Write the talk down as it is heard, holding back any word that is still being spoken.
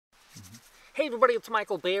Hey everybody, it's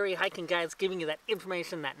Michael Berry, Hiking Guides, giving you that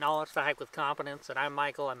information, that knowledge to hike with confidence. And I'm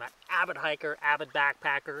Michael. I'm an avid hiker, avid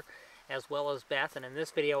backpacker, as well as Beth. And in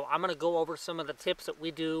this video, I'm going to go over some of the tips that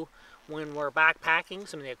we do when we're backpacking,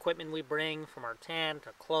 some of the equipment we bring from our tent,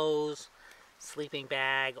 our clothes, sleeping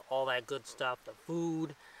bag, all that good stuff, the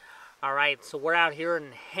food. All right, so we're out here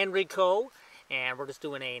in Henrico, and we're just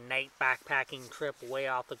doing a night backpacking trip way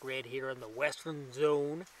off the grid here in the Western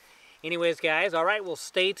Zone. Anyways, guys, all right, well,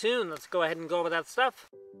 stay tuned. Let's go ahead and go over that stuff.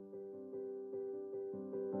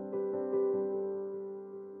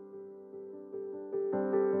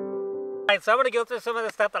 All right, so I'm going to go through some of the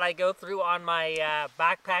stuff that I go through on my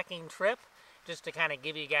backpacking trip, just to kind of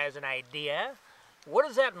give you guys an idea. What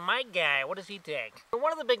is that Mike guy? What does he take?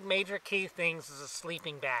 One of the big major key things is a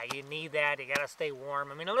sleeping bag. You need that. You got to stay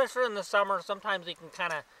warm. I mean, unless you're in the summer, sometimes you can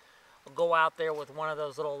kind of go out there with one of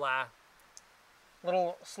those little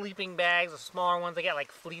sleeping bags, the smaller ones. They got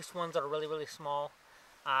like fleece ones that are really, really small.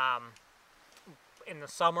 In the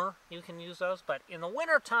summer, you can use those, but in the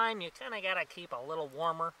winter time, you kind of got to keep a little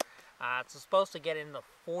warmer. It's supposed to get in the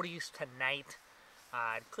 40s tonight.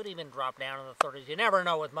 It could even drop down in the 30s. You never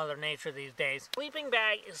know with Mother Nature these days. Sleeping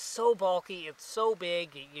bag is so bulky. It's so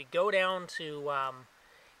big. You go down to,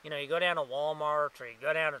 you go down to Walmart or you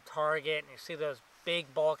go down to Target and you see those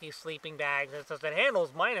big bulky sleeping bags. It says it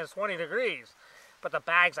handles minus 20 degrees. But the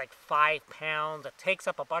bag's like 5 pounds. It takes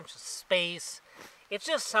up a bunch of space. It's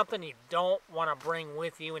just something you don't want to bring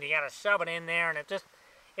with you, and you got to shove it in there, and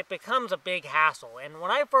it becomes a big hassle. And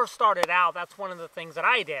when I first started out, that's one of the things that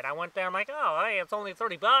I did. I went there, I'm like, oh, hey, it's only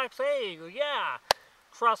 30 bucks. Hey, yeah.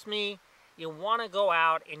 Trust me, you want to go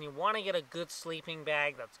out and you want to get a good sleeping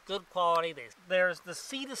bag that's good quality. There's the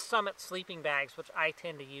Sea to Summit sleeping bags, which I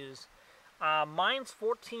tend to use. Mine's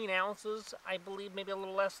 14 ounces, I believe, maybe a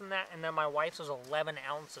little less than that, and then my wife's is 11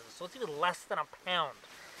 ounces, so it's even less than a pound.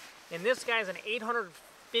 And this guy's an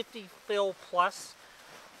 850 fill plus,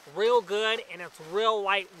 real good, and it's real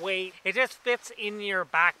lightweight. It just fits in your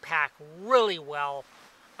backpack really well.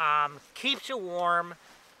 Keeps you warm,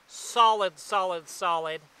 solid, solid,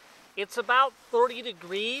 solid. It's about 30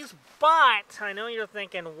 degrees, but I know you're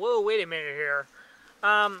thinking, whoa, wait a minute here.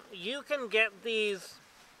 You can get these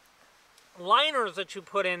liners that you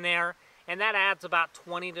put in there, and that adds about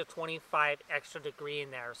 20 to 25 extra degree in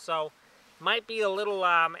there. So might be a little,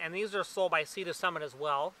 and these are sold by Sea to Summit as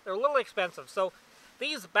well. They're a little expensive. So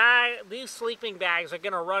these sleeping bags are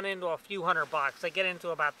going to run into a few $100. They get into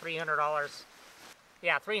about $300.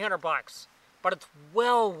 Yeah, 300 bucks. But it's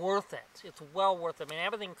well worth it. It's well worth it. I mean,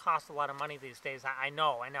 everything costs a lot of money these days. I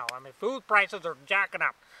know. I mean, food prices are jacking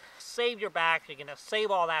up. Save your back. You're going to save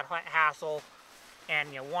all that hassle.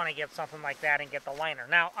 And you want to get something like that and get the liner.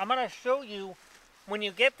 Now, I'm going to show you, when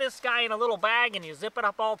you get this guy in a little bag and you zip it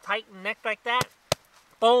up all tight and neck like that,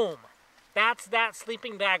 boom. That's that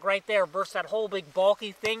sleeping bag right there versus that whole big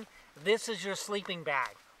bulky thing. This is your sleeping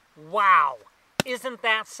bag. Wow. Isn't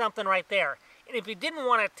that something right there? And if you didn't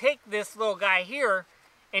want to take this little guy here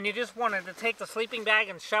and you just wanted to take the sleeping bag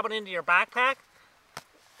and shove it into your backpack,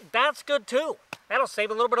 that's good too. That'll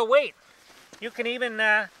save a little bit of weight. You can even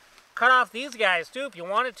cut off these guys too if you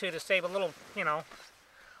wanted to save a little,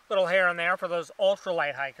 little hair in there for those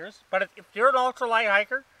ultralight hikers. But if you're an ultralight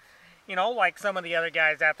hiker, like some of the other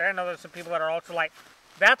guys out there, I know there's some people that are ultralight,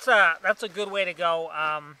 that's a good way to go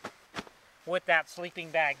with that sleeping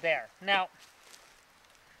bag there. Now,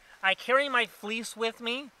 I carry my fleece with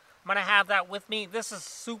me. I'm going to have that with me. This is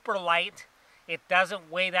super light. It doesn't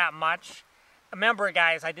weigh that much. Remember,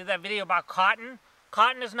 guys, I did that video about cotton.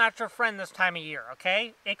 Cotton is not your friend this time of year,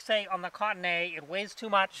 okay? Ixay on the Cotton A, it weighs too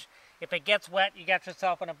much. If it gets wet, you got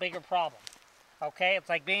yourself in a bigger problem, okay? It's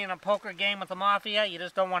like being in a poker game with the mafia. You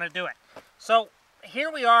just don't want to do it. So here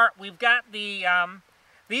we are. We've got the,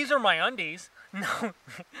 these are my undies. No,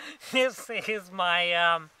 this is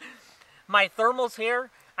my, my thermals here.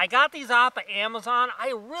 I got these off of Amazon.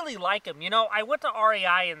 I really like them. I went to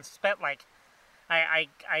REI and spent like,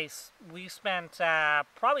 we spent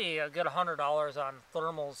probably a good $100 on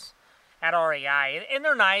thermals at REI, and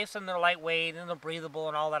they're nice and they're lightweight and they're breathable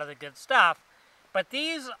and all that other good stuff. But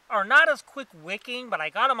these are not as quick wicking, but I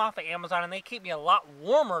got them off of Amazon and they keep me a lot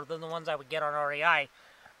warmer than the ones I would get on REI.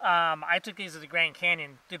 I took these at the Grand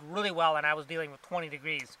Canyon, did really well, and I was dealing with 20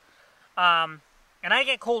 degrees. And I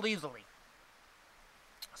get cold easily.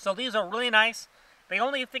 So these are really nice. They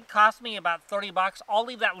only, I think, cost me about 30 bucks. I'll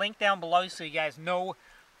leave that link down below so you guys know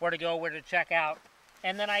where to go, where to check out.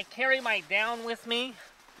 And then I carry my down with me.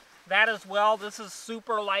 That as well. This is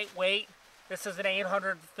super lightweight. This is an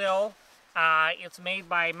 800 fill. It's made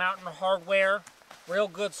by Mountain Hardwear. Real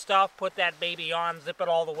good stuff. Put that baby on, zip it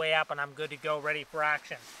all the way up, and I'm good to go, ready for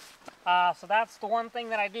action. So that's the one thing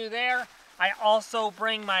that I do there. I also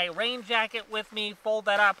bring my rain jacket with me, fold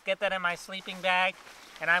that up, get that in my sleeping bag,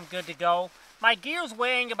 and I'm good to go. My gear's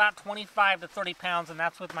weighing about 25 to 30 pounds, and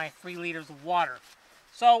that's with my 3 liters of water.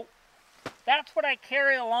 So that's what I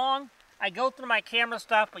carry along. I go through my camera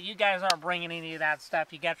stuff, but you guys aren't bringing any of that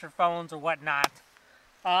stuff. You got your phones or whatnot.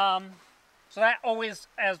 So that always,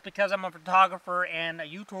 as because I'm a photographer and a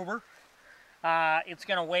YouTuber, it's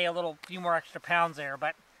going to weigh a few more extra pounds there,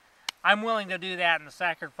 but I'm willing to do that and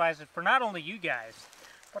sacrifice it for not only you guys,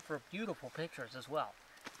 but for beautiful pictures as well.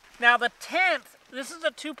 Now the tent, this is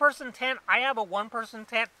a 2-person tent. I have a 1-person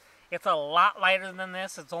tent. It's a lot lighter than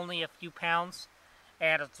this. It's only a few pounds,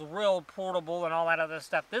 and it's real portable and all that other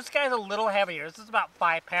stuff. This guy's a little heavier. This is about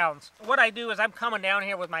 5 pounds. What I do is I'm coming down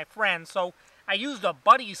here with my friend, so I used a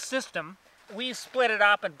buddy system. We split it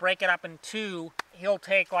up and break it up in 2. He'll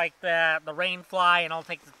take like the rain fly and I'll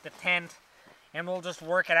take the tent, and we'll just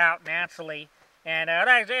work it out naturally. And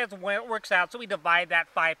it works out, so we divide that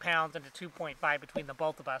 5 pounds into 2.5 between the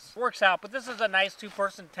both of us. Works out, but this is a nice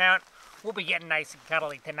 2-person tent. We'll be getting nice and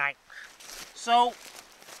cuddly tonight. So,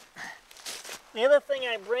 the other thing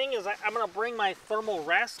I bring is I'm going to bring my thermal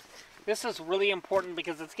rest. This is really important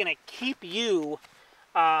because it's going to keep you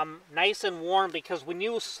nice and warm, because when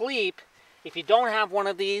you sleep, if you don't have one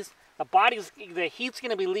of these, the heat's going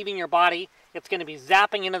to be leaving your body. It's going to be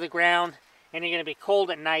zapping into the ground, and you're going to be cold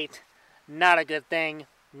at night. Not a good thing.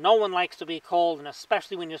 No one likes to be cold, and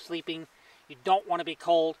especially when you're sleeping, you don't want to be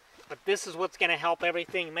cold. But this is what's going to help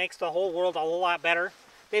everything. It makes the whole world a whole lot better.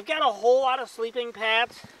 They've got a whole lot of sleeping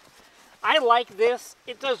pads. I like this.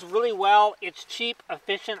 It does really well. It's cheap,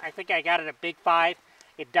 efficient. I think I got it at Big 5.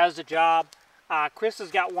 It does the job. Chris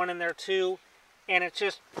has got one in there too, and it's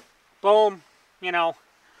just boom, you know,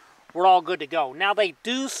 we're all good to go. Now they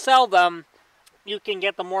do sell them. You can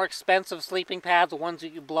get the more expensive sleeping pads, the ones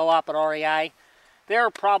that you blow up at REI. They're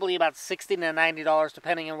probably about $60 to $90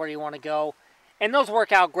 depending on where you want to go. And those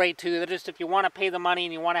work out great too. They're just, if you want to pay the money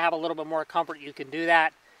and you want to have a little bit more comfort, you can do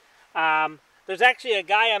that. There's actually a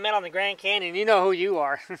guy I met on the Grand Canyon, you know who you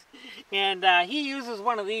are. And he uses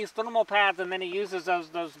one of these thermal pads, and then he uses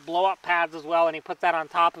those blow-up pads as well, and he puts that on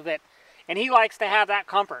top of it. And he likes to have that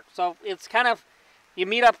comfort. So it's kind of, you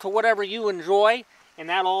meet up to whatever you enjoy, and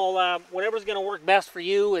that'll, whatever's going to work best for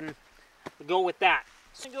you, and go with that.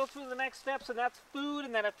 So go through the next steps, and that's food,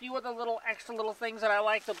 and then a few other extra little things that I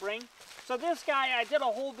like to bring. So this guy, I did a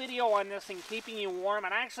whole video on this in keeping you warm,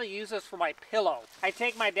 and I actually use this for my pillow. I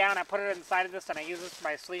take my down, I put it inside of this, and I use this for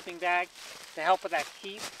my sleeping bag to help with that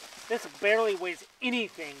heat. This barely weighs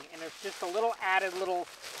anything, and it's just a little added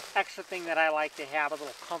extra thing that I like to have, a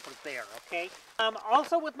little comfort there, okay?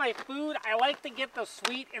 Also with my food, I like to get the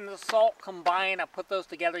sweet and the salt combined. I put those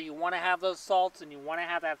together. You want to have those salts, and you want to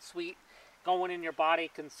have that sweet going in your body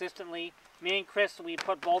consistently. Me and Chris, we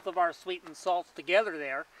put both of our sweet and salts together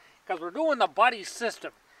there because we're doing the buddy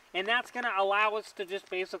system, and that's going to allow us to just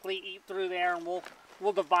basically eat through there, and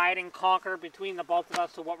we'll divide and conquer between the both of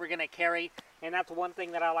us to what we're going to carry. And that's one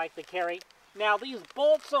thing that I like to carry. Now these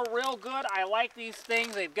bolts are real good. I like these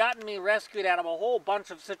things. They've gotten me rescued out of a whole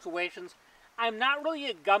bunch of situations. I'm not really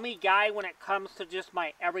a gummy guy when it comes to just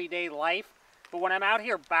my everyday life, but when I'm out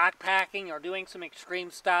here backpacking or doing some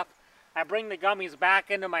extreme stuff, I bring the gummies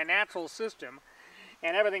back into my natural system,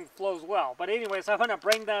 and everything flows well. But anyways, I'm going to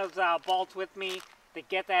bring those bolts with me to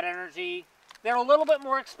get that energy. They're a little bit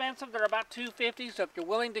more expensive. They're about $2.50, so if you're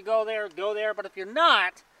willing to go there, go there. But if you're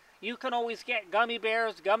not, you can always get gummy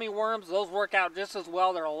bears, gummy worms. Those work out just as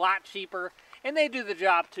well. They're a lot cheaper, and they do the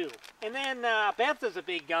job too. And then Beth is a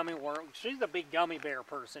big gummy worm. She's a big gummy bear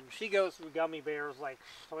person. She goes through gummy bears like,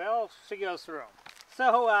 well, she goes through them.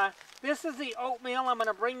 So this is the oatmeal. I'm going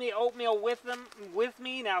to bring the oatmeal with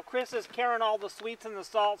me. Now Chris is carrying all the sweets and the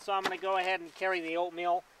salt, so I'm going to go ahead and carry the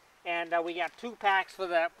oatmeal. And we got 2 packs for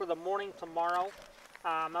the morning tomorrow.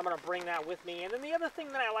 I'm going to bring that with me. And then the other thing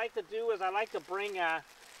that I like to do is I like to bring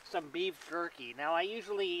some beef jerky. Now I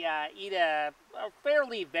usually eat a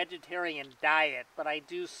fairly vegetarian diet, but I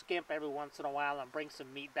do skimp every once in a while and bring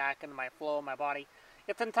some meat back into my flow of my body.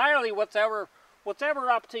 It's entirely whatever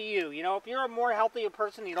up to you. You know, if you're a more healthier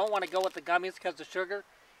person, you don't want to go with the gummies because of sugar,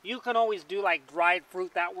 you can always do like dried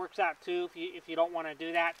fruit. That works out too if you don't want to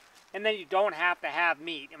do that. And then you don't have to have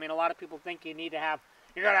meat. I mean, a lot of people think you need to have,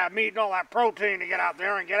 you got to have meat and all that protein to get out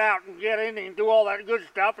there and get out and get in and do all that good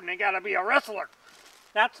stuff, and you got to be a wrestler.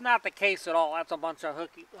 That's not the case at all. That's a bunch of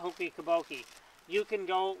hokey kaboki. You can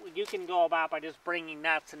go about by just bringing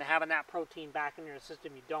nuts and having that protein back in your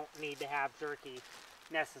system. You don't need to have jerky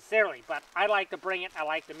necessarily, but I like to bring it. I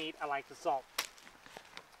like the meat. I like the salt.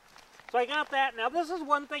 So I got that. Now this is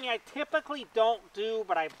one thing I typically don't do,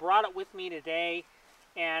 but I brought it with me today.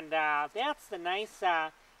 And that's the nice,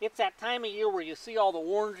 it's that time of year where you see all the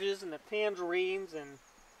oranges and the tangerines, and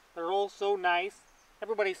they're all so nice.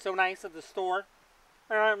 Everybody's so nice at the store.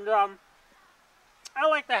 And I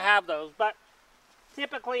like to have those, but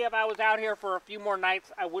typically if I was out here for a few more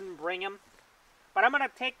nights, I wouldn't bring them. But I'm going to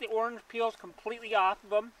take the orange peels completely off of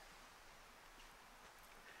them.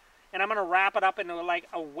 And I'm going to wrap it up into like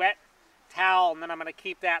a wet towel, and then I'm going to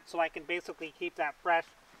keep that so I can basically keep that fresh.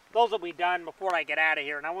 Those will be done before I get out of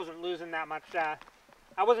here, and I wasn't losing that much.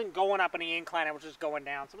 I wasn't going up any incline, I was just going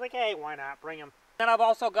down. So I'm like, hey, why not? Bring them. Then I've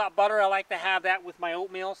also got butter. I like to have that with my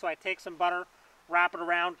oatmeal, so I take some butter, wrap it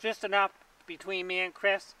around just enough between me and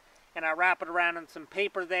Chris, and I wrap it around in some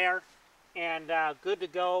paper there, and good to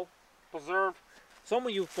go. Preserve. Some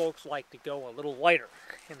of you folks like to go a little lighter,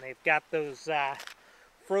 and they've got those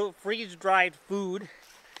freeze-dried food.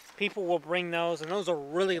 People will bring those, and those are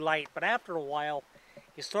really light, but after a while,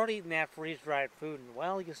 you start eating that freeze-dried food, and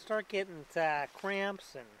well, you start getting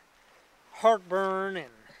cramps and heartburn,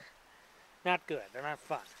 and not good. They're not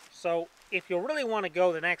fun. So if you really want to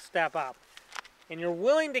go the next step up, and you're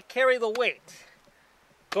willing to carry the weight,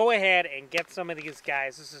 go ahead and get some of these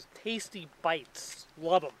guys. This is Tasty Bites.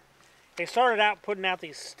 Love them. They started out putting out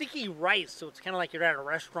these sticky rice, so it's kind of like you're at a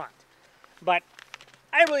restaurant. But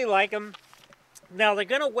I really like them. Now, they're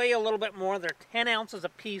going to weigh a little bit more. They're 10 ounces a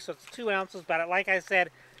piece, so it's 2 ounces. But like I said,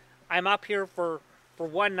 I'm up here for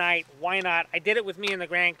one night. Why not? I did it with me in the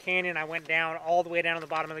Grand Canyon. I went down all the way down to the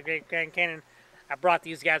bottom of the Grand Canyon. I brought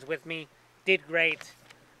these guys with me. Did great.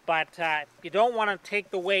 But if you don't want to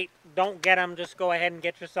take the weight, don't get them. Just go ahead and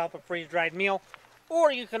get yourself a freeze-dried meal.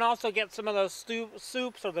 Or you can also get some of those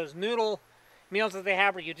soups or those noodle meals that they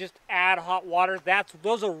have where you just add hot water.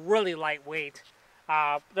 Those are really lightweight.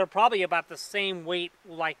 They're probably about the same weight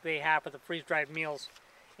like they have for the freeze-dried meals.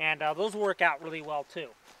 And those work out really well too.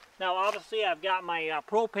 Now obviously I've got my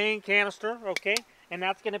propane canister, okay? And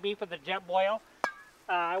that's going to be for the Jetboil.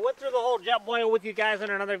 I went through the whole Jetboil with you guys in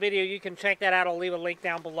another video. You can check that out. I'll leave a link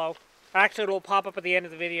down below. Actually, it'll pop up at the end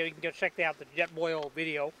of the video. You can go check out the Jetboil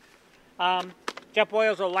video.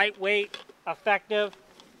 Jetboils are lightweight, effective.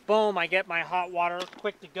 Boom, I get my hot water,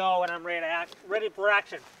 quick to go, and I'm ready for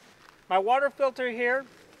action. My water filter here,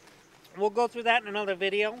 we'll go through that in another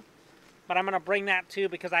video, but I'm going to bring that too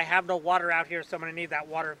because I have no water out here, so I'm going to need that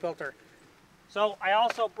water filter. So I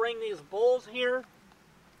also bring these bowls here.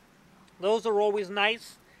 Those are always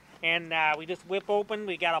nice, and we just whip open.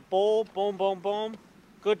 We got a bowl, boom, boom, boom,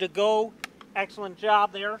 good to go. Excellent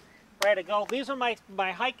job there, ready to go. These are my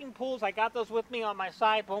hiking poles. I got those with me on my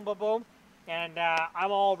side, boom, boom, boom, and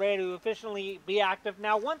I'm all ready to efficiently be active.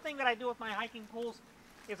 Now, one thing that I do with my hiking poles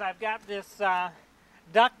is I've got this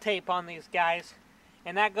duct tape on these guys,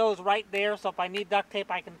 and that goes right there, so if I need duct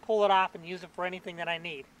tape I can pull it off and use it for anything that I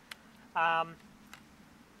need. And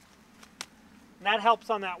that helps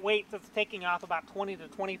on that weight. That's taking off about 20 to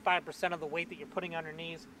 25% of the weight that you're putting on your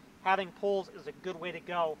knees. Having poles is a good way to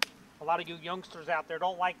go. A lot of you youngsters out there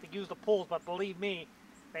don't like to use the poles, but believe me,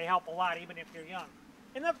 they help a lot even if you're young.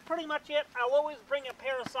 And that's pretty much it. I'll always bring a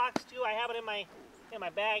pair of socks too. I have it in my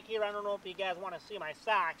bag here. I don't know if you guys want to see my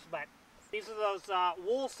socks, but these are those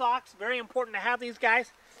wool socks. Very important to have these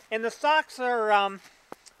guys. And the socks are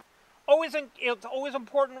it's always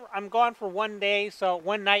important. I'm gone for one night, so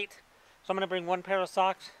I'm going to bring one pair of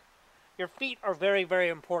socks. Your feet are very, very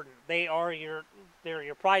important. They're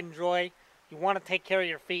your pride and joy. You want to take care of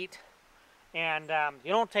your feet. And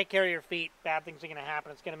you don't take care of your feet, bad things are going to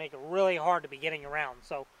happen. It's going to make it really hard to be getting around.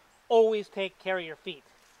 So always take care of your feet.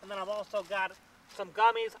 And then I've also got some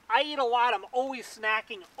gummies. I eat a lot. I'm always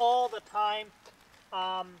snacking all the time.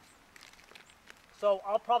 So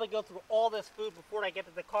I'll probably go through all this food before I get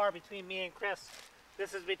to the car between me and Chris.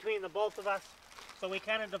 This is between the both of us. So we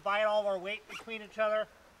kind of divide all our weight between each other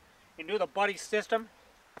and do the buddy system.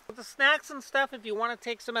 With the snacks and stuff, if you want to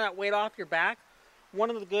take some of that weight off your back, one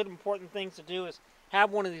of the good important things to do is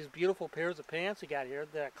have one of these beautiful pairs of pants you got here,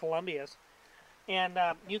 the Columbias. And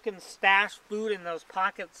you can stash food in those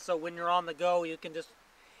pockets, so when you're on the go, you can just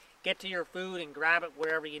get to your food and grab it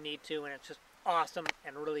wherever you need to, and it's just awesome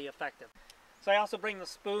and really effective. So I also bring the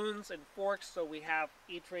spoons and forks, so we have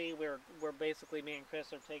eatery where basically me and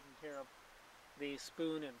Chris are taking care of the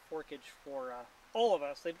spoon and forkage for all of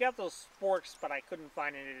us. They've got those forks, but I couldn't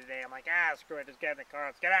find any today. I'm like, screw it, just get in the car,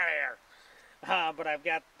 let's get out of here. But I've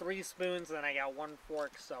got 3 spoons and then I got 1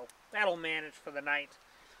 fork, so that'll manage for the night.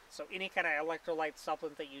 So any kind of electrolyte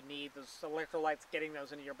supplement that you need, those electrolytes, getting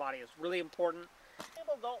those into your body is really important.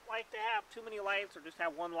 People don't like to have too many lights or just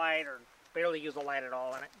have one light or barely use a light at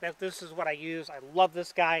all. And this is what I use. I love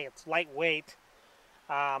this guy. It's lightweight.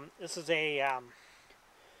 This is a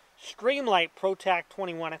Streamlight ProTac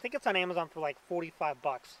 21. I think it's on Amazon for like 45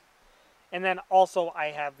 bucks. And then also I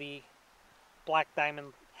have the Black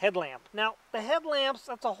Diamond headlamp. Now, the headlamps,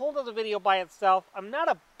 that's a whole other video by itself. I'm not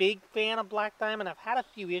a big fan of Black Diamond. I've had a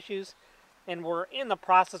few issues, and we're in the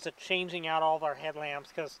process of changing out all of our headlamps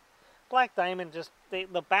because Black Diamond just,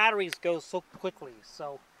 the batteries go so quickly.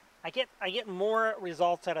 So I get more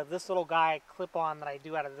results out of this little guy clip-on than I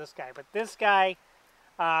do out of this guy. But this guy,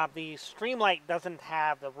 the Streamlight doesn't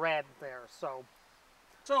have the red there. So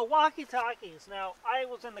walkie-talkies. Now, I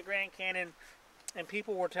was in the Grand Canyon, and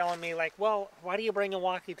people were telling me, like, well, why do you bring a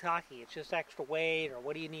walkie-talkie? It's just extra weight, or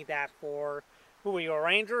what do you need that for? Who are you, a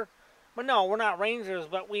ranger? But no, we're not rangers,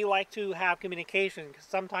 but we like to have communication, because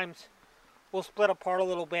sometimes we'll split apart a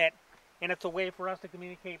little bit, and it's a way for us to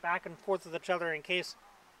communicate back and forth with each other in case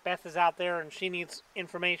Beth is out there and she needs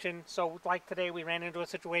information. So, like today, we ran into a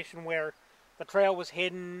situation where the trail was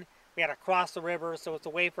hidden, we had to cross the river, so it's a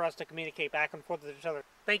way for us to communicate back and forth with each other.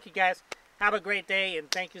 Thank you, guys. Have a great day, and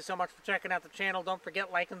thank you so much for checking out the channel. Don't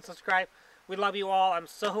forget, like and subscribe. We love you all. I'm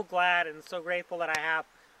so glad and so grateful that I have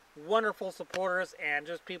wonderful supporters and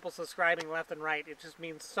just people subscribing left and right. It just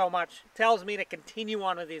means so much. It tells me to continue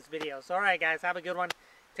on with these videos. All right, guys, have a good one.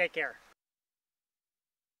 Take care.